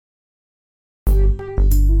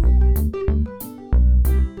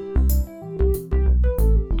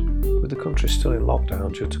country's still in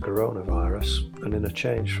lockdown due to coronavirus, and in a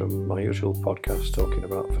change from my usual podcast talking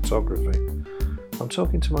about photography, I'm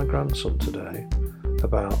talking to my grandson today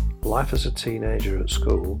about life as a teenager at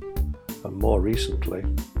school, and more recently,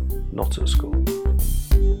 not at school.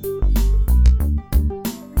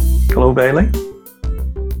 Hello, Bailey.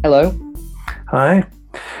 Hello. Hi.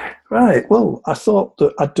 Right, well, I thought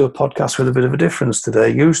that I'd do a podcast with a bit of a difference today.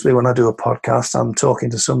 Usually when I do a podcast, I'm talking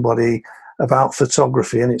to somebody about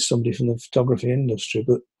photography, and it's somebody from the photography industry.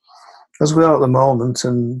 But as we are at the moment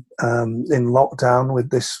and in lockdown with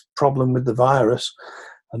this problem with the virus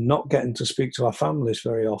and not getting to speak to our families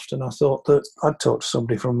very often, I thought that I'd talk to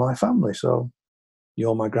somebody from my family. So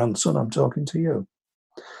you're my grandson, I'm talking to you.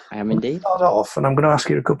 I am indeed. I'll start off, and I'm going to ask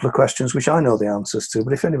you a couple of questions which I know the answers to,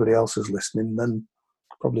 but if anybody else is listening, then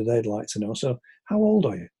probably they'd like to know. So how old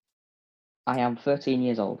are you? I am 13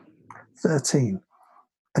 years old. 13.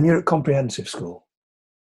 And you're at comprehensive school?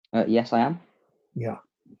 Yes, I am. Yeah.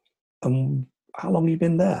 And how long have you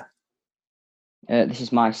been there? This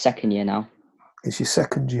is my second year now. It's your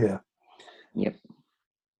second year? Yep.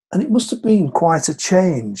 And it must have been quite a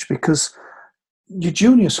change, because your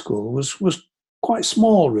junior school was quite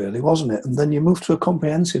small, really, wasn't it? And then you moved to a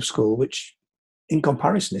comprehensive school, which in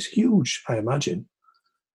comparison is huge, I imagine.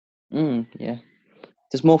 Yeah.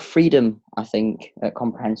 There's more freedom, I think, at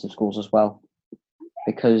comprehensive schools as well.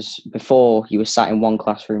 Because before you were sat in one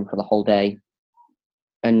classroom for the whole day,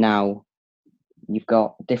 and now you've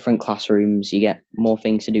got different classrooms, you get more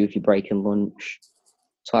things to do if you break and lunch.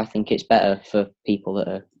 So I think it's better for people that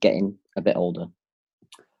are getting a bit older.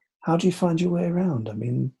 How do you find your way around? I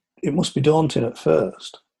mean, it must be daunting at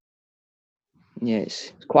first. Yeah,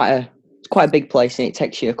 it's quite a big place, and it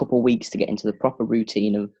takes you a couple of weeks to get into the proper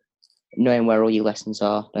routine of knowing where all your lessons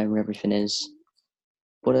are, knowing where everything is.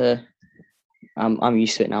 But I'm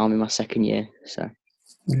used to it now. I'm in my second year, so.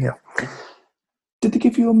 Yeah. Did they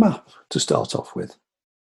give you a map to start off with?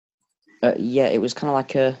 Yeah, it was kind of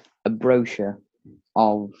like a brochure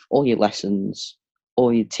of all your lessons,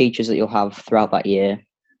 all your teachers that you'll have throughout that year,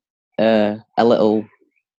 a little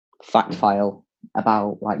fact file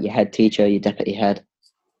about like your head teacher, your deputy head,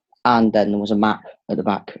 and then there was a map at the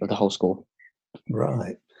back of the whole school.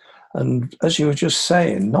 Right. And as you were just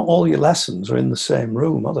saying, not all your lessons are in the same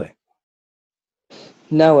room, are they?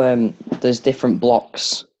 No, there's different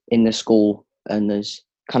blocks in the school, and there's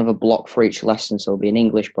kind of a block for each lesson. So there'll be an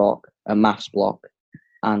English block, a maths block,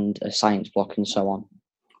 and a science block, and so on.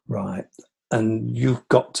 Right. And you've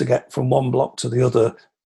got to get from one block to the other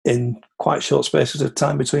in quite short spaces of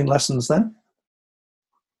time between lessons then?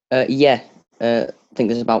 Yeah. I think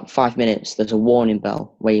there's about 5 minutes. There's a warning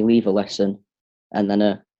bell where you leave a lesson, and then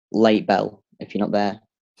a late bell if you're not there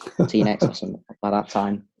to your next lesson by that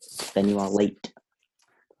time, then you are late.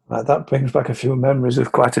 Right, that brings back a few memories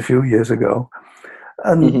of quite a few years ago.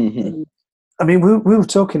 And I mean, we were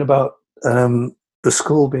talking about the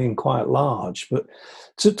school being quite large, but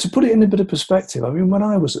to put it in a bit of perspective, I mean, when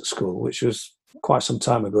I was at school, which was quite some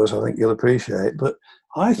time ago, so I think you'll appreciate, but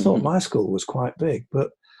I thought my school was quite big. But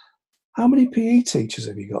how many PE teachers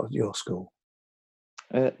have you got at your school?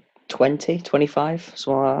 20, 25,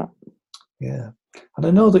 something like that. Yeah. And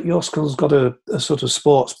I know that your school's got a sort of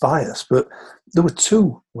sports bias, but there were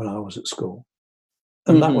 2 when I was at school.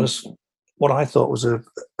 And that was what I thought was a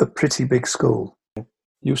pretty big school.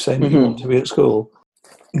 You saying that you want to be at school?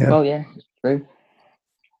 Yeah. Well, yeah, true.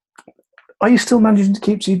 Are you still managing to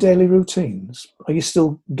keep to your daily routines? Are you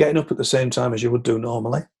still getting up at the same time as you would do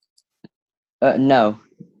normally? No,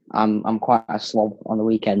 I'm quite a slob on the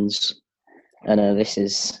weekends. And this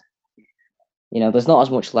is, there's not as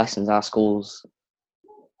much lessons. Our school's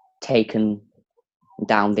taken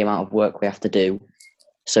down the amount of work we have to do.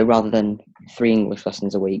 So rather than 3 English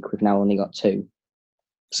lessons a week, we've now only got 2.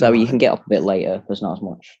 So you can get up a bit later. There's not as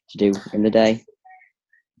much to do in the day.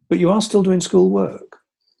 But you are still doing school work?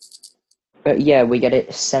 Yeah, we get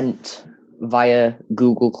it sent via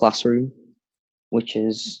Google Classroom, which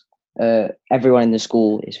is everyone in the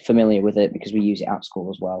school is familiar with it because we use it at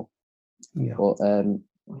school as well. Yeah. But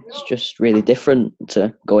it's just really different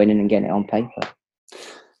to going in and getting it on paper.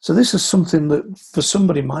 So this is something that, for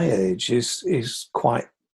somebody my age, is quite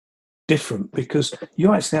different, because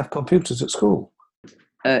you actually have computers at school.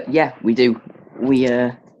 Yeah, we do. We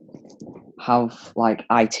have like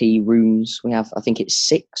IT rooms. We have, I think it's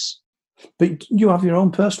 6. But you have your own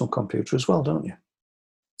personal computer as well, don't you?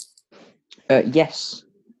 Yes.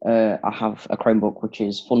 I have a Chromebook which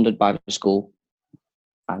is funded by the school,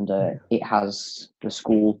 and it has the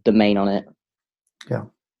school domain on it. Yeah.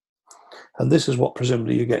 And this is what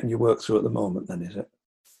presumably you're getting your work through at the moment then, is it?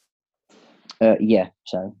 Yeah,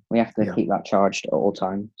 so we have to Yeah. keep that charged at all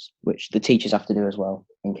times, which the teachers have to do as well,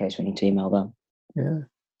 in case we need to email them. Yeah.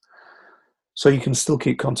 So you can still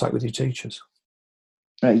keep contact with your teachers?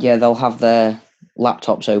 Yeah, they'll have their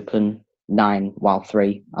laptops open 9 while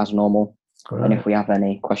 3 as normal. Right. And if we have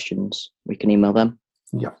any questions, we can email them.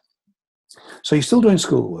 Yeah. So you're still doing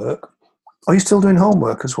schoolwork. Are you still doing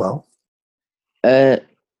homework as well? There's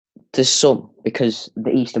some, because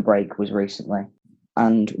the Easter break was recently,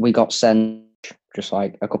 and we got sent just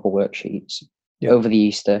like a couple worksheets over the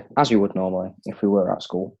Easter, as we would normally if we were at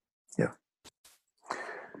school. Yeah.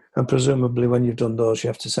 And presumably when you've done those, you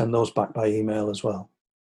have to send those back by email as well?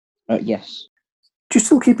 Yes. Do you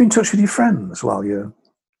still keep in touch with your friends while you're...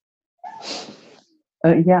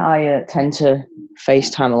 Yeah, I tend to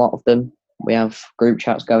FaceTime a lot of them. We have group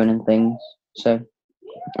chats going and things, so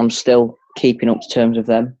I'm still keeping up to terms with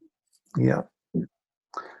them. Yeah.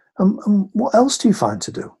 What else do you find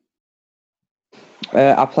to do?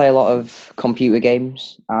 I play a lot of computer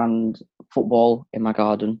games and football in my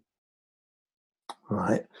garden.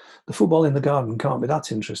 Right. The football in the garden can't be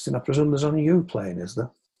that interesting. I presume there's only you playing, is there?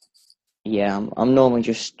 Yeah, I'm normally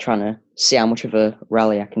just trying to see how much of a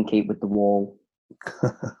rally I can keep with the wall.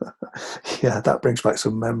 Yeah, that brings back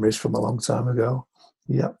some memories from a long time ago.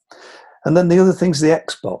 Yeah. And then the other thing's the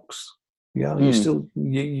Xbox. Yeah,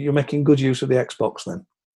 you're making good use of the Xbox then?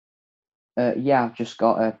 Yeah, I've just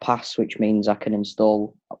got a pass, which means I can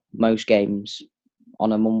install most games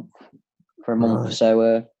on a month for a month. Right.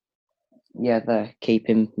 So, yeah, they're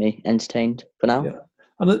keeping me entertained for now. Yeah.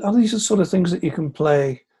 And are these the sort of things that you can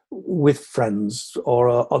play with friends, or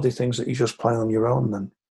are they things that you just play on your own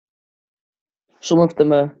then? Some of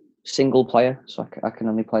them are single player, so I can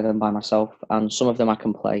only play them by myself, and some of them I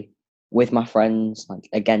can play with my friends, like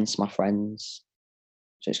against my friends.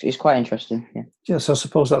 So it's quite interesting. Yeah. Yes, I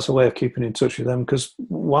suppose that's a way of keeping in touch with them, because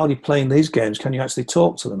while you're playing these games, can you actually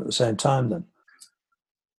talk to them at the same time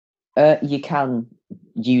then? You can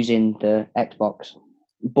using the Xbox,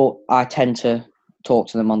 but I tend to talk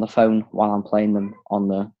to them on the phone while I'm playing them on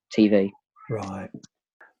the TV. Right.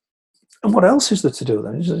 And what else is there to do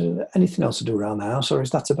then? Is there anything else to do around the house, or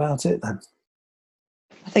is that about it then?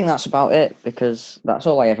 I think that's about it, because that's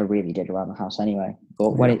all I ever really did around the house anyway.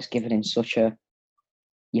 But when it's given in such a,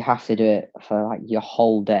 you have to do it for like your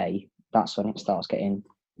whole day, that's when it starts getting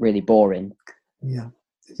really boring. Yeah,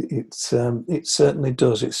 it certainly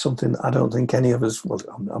does. It's something that I don't think any of us, well,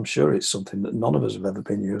 I'm sure it's something that none of us have ever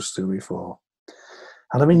been used to before.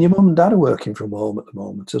 And I mean, your mum and dad are working from home at the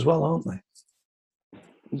moment as well, aren't they?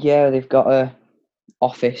 Yeah, they've got a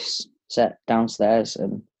office set downstairs,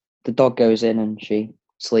 and the dog goes in and she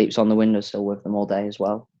sleeps on the windowsill with them all day as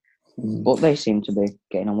well. But they seem to be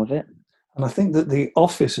getting on with it. And I think that the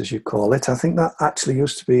office, as you call it, I think that actually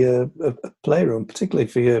used to be a playroom, particularly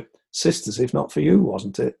for your sisters, if not for you,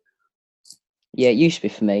 wasn't it? Yeah, it used to be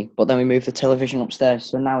for me, but then we moved the television upstairs,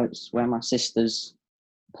 so now it's where my sisters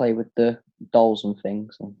play with the dolls and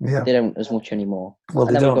things. And they don't as much anymore. Well,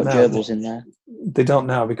 and they then don't we've got now. gerbils in there. They don't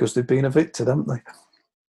now because they've been evicted, haven't they?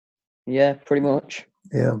 Yeah, pretty much.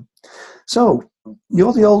 Yeah. So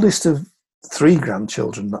you're the oldest of 3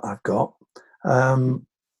 grandchildren that I've got.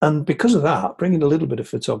 And because of that, bringing a little bit of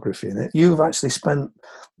photography in it, you've actually spent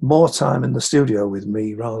more time in the studio with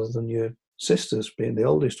me rather than your sisters, being the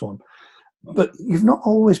oldest one. But you've not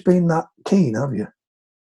always been that keen, have you?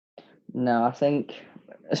 No, I think,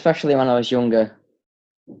 especially when I was younger,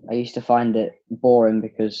 I used to find it boring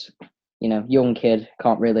because, young kid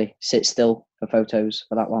can't really sit still for photos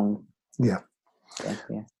for that long. Yeah. So,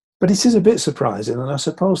 yeah. But it is a bit surprising, and I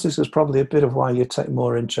suppose this is probably a bit of why you take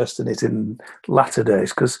more interest in it in latter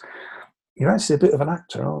days, because you're actually a bit of an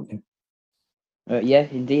actor, aren't you? Yeah,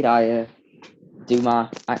 indeed. I do my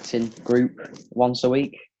acting group once a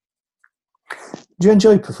week. Do you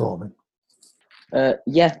enjoy performing?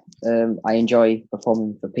 Yeah, I enjoy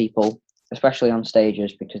performing for people, especially on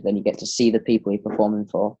stages, because then you get to see the people you're performing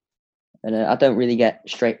for. And I don't really get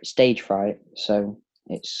straight stage fright, so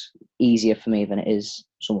it's easier for me than it is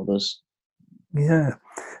some others. Yeah,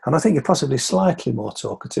 and I think you're possibly slightly more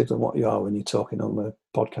talkative than what you are when you're talking on the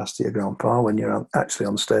podcast to your grandpa when you're actually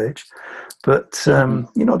on stage. But you're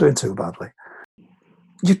not doing too badly.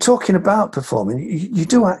 You're talking about performing. You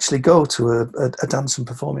do actually go to a dance and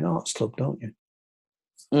performing arts club, don't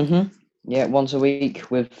you? Yeah, once a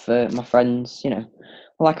week with my friends.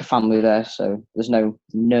 We're like a family there, so there's no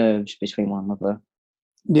nerves between one another.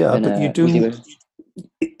 Yeah, but you do.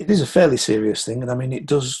 It is a fairly serious thing, and I mean, it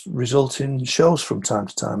does result in shows from time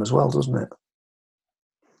to time as well, doesn't it?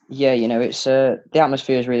 Yeah, it's the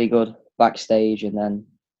atmosphere is really good backstage, and then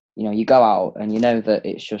you go out and you know that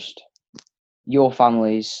it's just your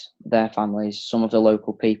family's their families, some of the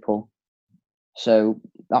local people. So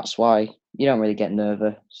that's why you don't really get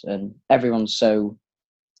nervous, and everyone's so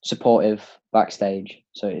supportive backstage.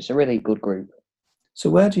 So it's a really good group. So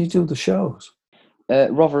where do you do the shows?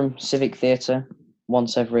 Rotherham Civic Theatre,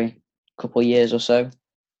 once every couple of years or so.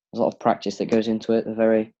 There's a lot of practice that goes into it. They're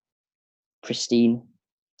very pristine.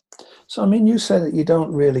 So, I mean, you say that you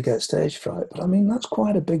don't really get stage fright, but I mean, that's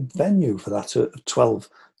quite a big venue for that 12,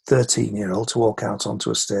 13-year-old to walk out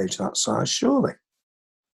onto a stage that size, surely.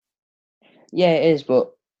 Yeah, it is,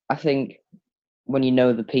 but I think when you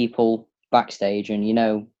know the people backstage and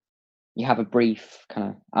you have a brief kind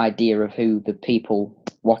of idea of who the people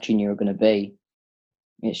watching you are going to be,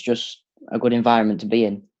 it's just a good environment to be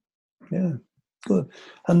in. Yeah, good.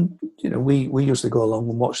 And, we usually go along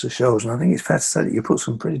and watch the shows, and I think it's fair to say that you put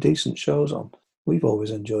some pretty decent shows on. We've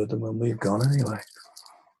always enjoyed them when we've gone anyway.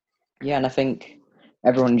 Yeah, and I think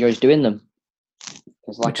everyone enjoys doing them.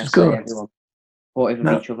 Because like I say, good. everyone supportive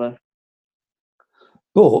of each other.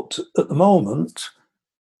 But at the moment,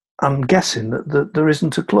 I'm guessing that there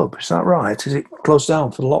isn't a club. Is that right? Is it closed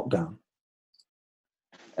down for the lockdown?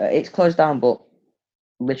 It's closed down, but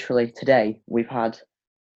literally today we've had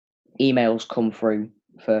emails come through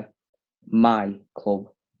for my club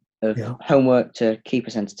of homework to keep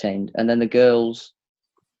us entertained, and then the girls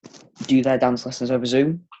do their dance lessons over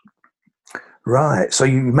Zoom. Right. So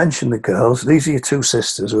you mentioned the girls. These are your two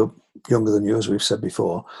sisters who are younger than you, as we've said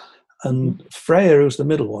before. And Freya, who's the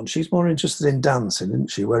middle one, she's more interested in dancing,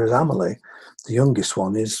 isn't she? Whereas Amelie, the youngest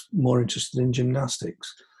one, is more interested in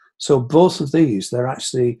gymnastics. So both of these, they're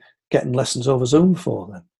actually getting lessons over Zoom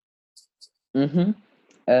for them.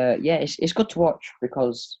 Yeah, it's good to watch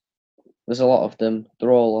because there's a lot of them.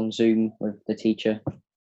 They're all on Zoom with the teacher.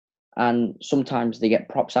 And sometimes they get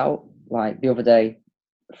props out. Like the other day,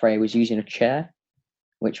 Freya was using a chair,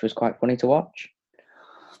 which was quite funny to watch.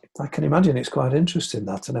 I can imagine it's quite interesting,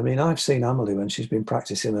 that. And I mean, I've seen Amelie when she's been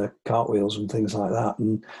practicing her cartwheels and things like that.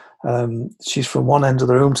 And she's from one end of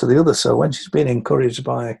the room to the other. So when she's being encouraged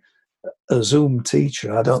by a Zoom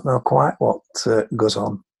teacher, I don't know quite what goes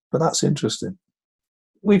on. But that's interesting.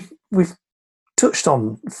 We've touched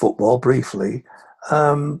on football briefly,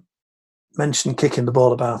 mentioned kicking the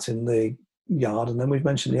ball about in the yard, and then we've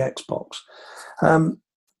mentioned the Xbox.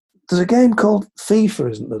 There's a game called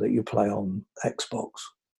FIFA, isn't there, that you play on Xbox?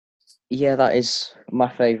 Yeah, that is my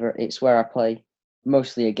favourite. It's where I play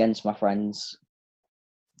mostly against my friends.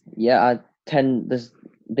 Yeah,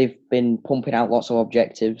 they've been pumping out lots of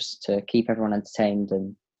objectives to keep everyone entertained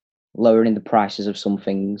and lowering the prices of some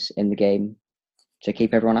things in the game to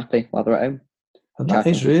keep everyone happy while they're at home. And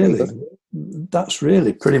that's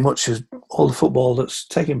really pretty much all the football that's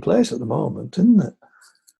taking place at the moment, isn't it?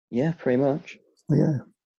 Yeah, pretty much. Yeah.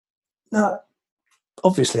 Now,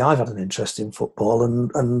 obviously, I've had an interest in football,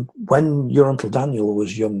 and when your Uncle Daniel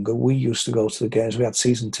was younger, we used to go to the games. We had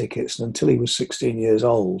season tickets, and until he was 16 years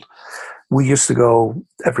old, we used to go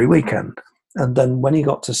every weekend. And then when he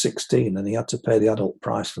got to 16 and he had to pay the adult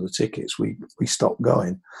price for the tickets, we stopped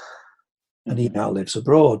going. And he now lives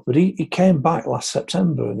abroad. But he came back last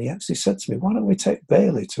September and he actually said to me, why don't we take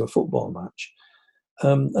Bailey to a football match?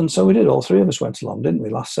 And so we did. All three of us went along, didn't we?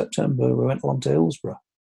 Last September, we went along to Hillsborough.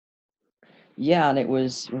 Yeah, and it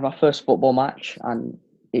was my first football match. And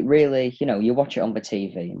it really, you watch it on the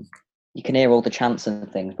TV and you can hear all the chants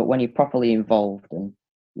and things. But when you're properly involved and,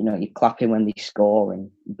 you're clapping when they score and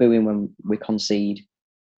booing when we concede,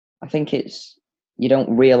 I think you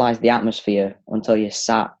don't realise the atmosphere until you're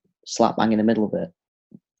sat slap bang in the middle of it.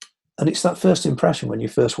 And it's that first impression when you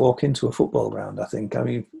first walk into a football ground, I think. I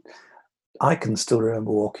mean, I can still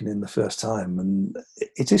remember walking in the first time, and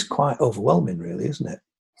it is quite overwhelming, really, isn't it?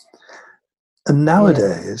 And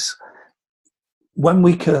nowadays, when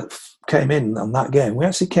we came in on that game, we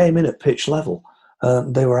actually came in at pitch level.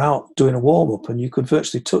 They were out doing a warm-up, and you could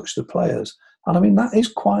virtually touch the players. And I mean, that is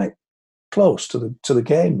quite close to the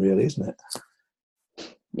game, really, isn't it?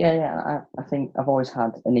 Yeah. I think I've always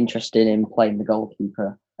had an interest in playing the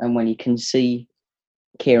goalkeeper. And when you can see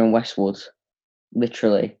Kieran Westwood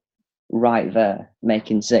literally right there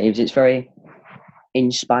making saves, it's very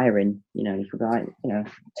inspiring. You could be like,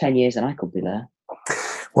 10 years and I could be there.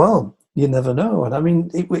 Well, you never know. And I mean,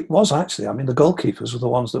 it was actually, the goalkeepers were the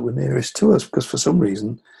ones that were nearest to us because for some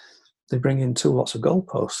reason they bring in two lots of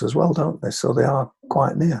goalposts as well, don't they? So they are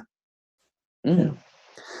quite near. Yeah.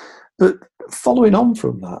 But following on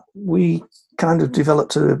from that, we kind of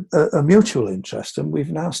developed a mutual interest, and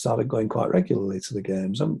we've now started going quite regularly to the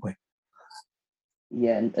games, haven't we?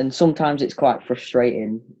 Yeah, and sometimes it's quite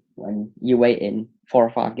frustrating when you're waiting 4 or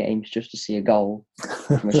 5 games just to see a goal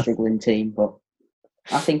from a struggling team. But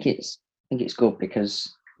I think it's good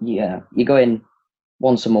because you go in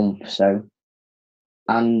once a month, so,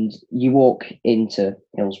 and you walk into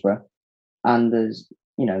Hillsborough, and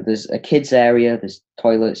there's a kids area, there's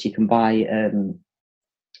toilets, you can buy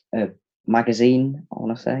a magazine, I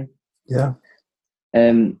want to say. Yeah.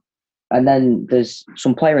 And then there's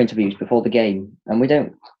some player interviews before the game, and we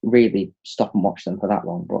don't really stop and watch them for that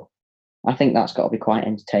long, but I think that's got to be quite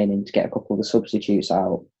entertaining to get a couple of the substitutes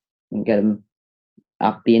out and get them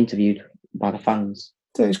be interviewed by the fans.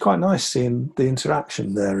 It's quite nice seeing the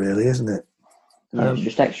interaction there, really, isn't it? Yeah, it's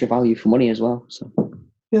just extra value for money as well. So.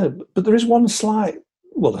 Yeah, but there is one slight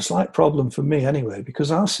problem for me anyway,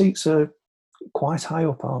 because our seats are quite high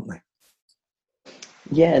up, aren't they?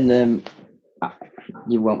 Yeah, and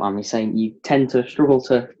you won't mind me saying you tend to struggle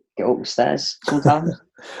to get up the stairs sometimes.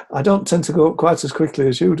 I don't tend to go up quite as quickly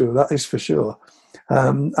as you do, that is for sure.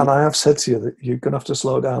 And I have said to you that you're going to have to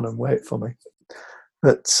slow down and wait for me.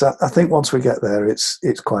 But I think once we get there, it's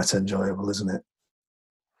quite enjoyable, isn't it?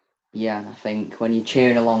 Yeah, I think when you're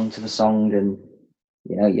cheering along to the song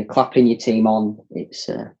and you're clapping your team on, it's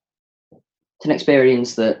an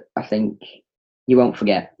experience that I think you won't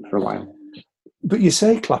forget for a while. But you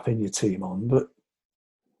say clapping your team on, but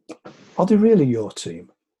are they really your team?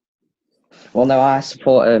 Well, no, I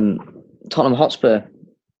support Tottenham Hotspur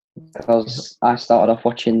because I started off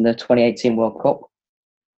watching the 2018 World Cup,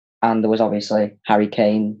 and there was obviously Harry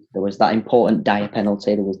Kane, there was that important Dyer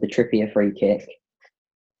penalty, there was the Trippier free kick.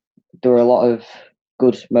 There were a lot of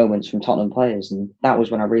good moments from Tottenham players, and that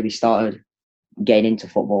was when I really started getting into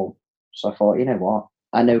football. So I thought, you know what,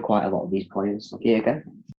 I know quite a lot of these players. Here you go.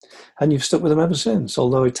 And you've stuck with them ever since,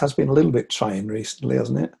 although it has been a little bit trying recently,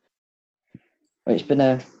 hasn't it? Well, it's been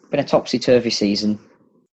a topsy-turvy season.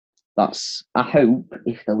 I hope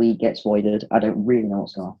if the league gets voided, I don't really know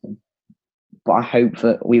what's going to happen, but I hope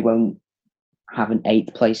that we won't have an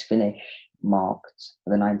 8th place finish marked for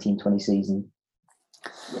the 1920 season.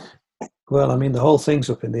 Well, I mean, the whole thing's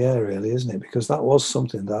up in the air, really, isn't it? Because that was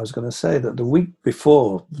something that I was going to say, that the week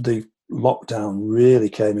before the lockdown really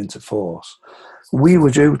came into force, we were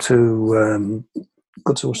due to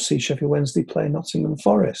go to see Sheffield Wednesday play Nottingham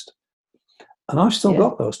Forest. And I've still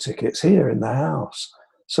got those tickets here in the house.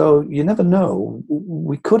 So you never know.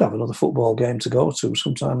 We could have another football game to go to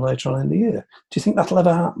sometime later on in the year. Do you think that'll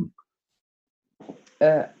ever happen?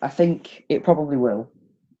 I think it probably will,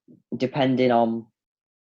 depending on,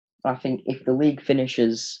 I think if the league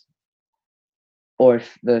finishes or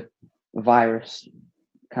if the virus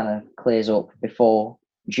kind of clears up before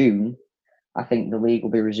June, I think the league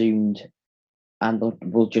will be resumed and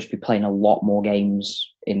we'll just be playing a lot more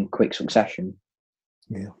games in quick succession.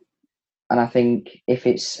 Yeah. And I think if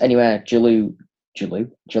it's anywhere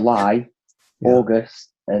July, August,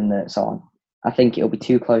 and so on, I think it'll be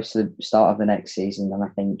too close to the start of the next season, and I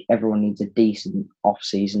think everyone needs a decent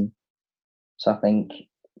off-season. So I think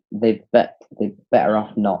they're better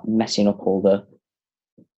off not messing up all the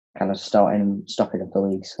kind of starting and stopping of the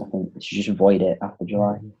leagues. I think they should just avoid it after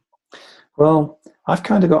July. Well, I've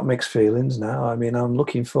kind of got mixed feelings now. I mean, I'm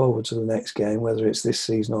looking forward to the next game, whether it's this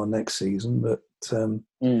season or next season, but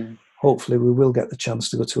hopefully we will get the chance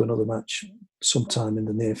to go to another match sometime in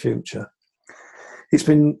the near future. It's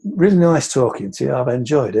been really nice talking to you. I've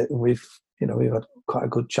enjoyed it, and we've had quite a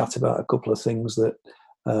good chat about a couple of things that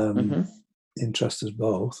interest us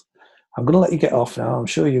both. I'm going to let you get off now. I'm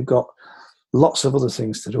sure you've got lots of other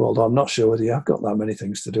things to do, although I'm not sure whether you have got that many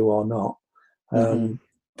things to do or not.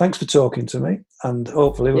 Thanks for talking to me, and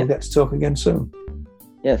hopefully we'll get to talk again soon.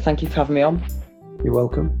 Yeah, thank you for having me on. You're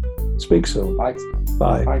welcome. Speak soon. Bye.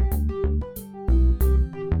 Bye. Bye.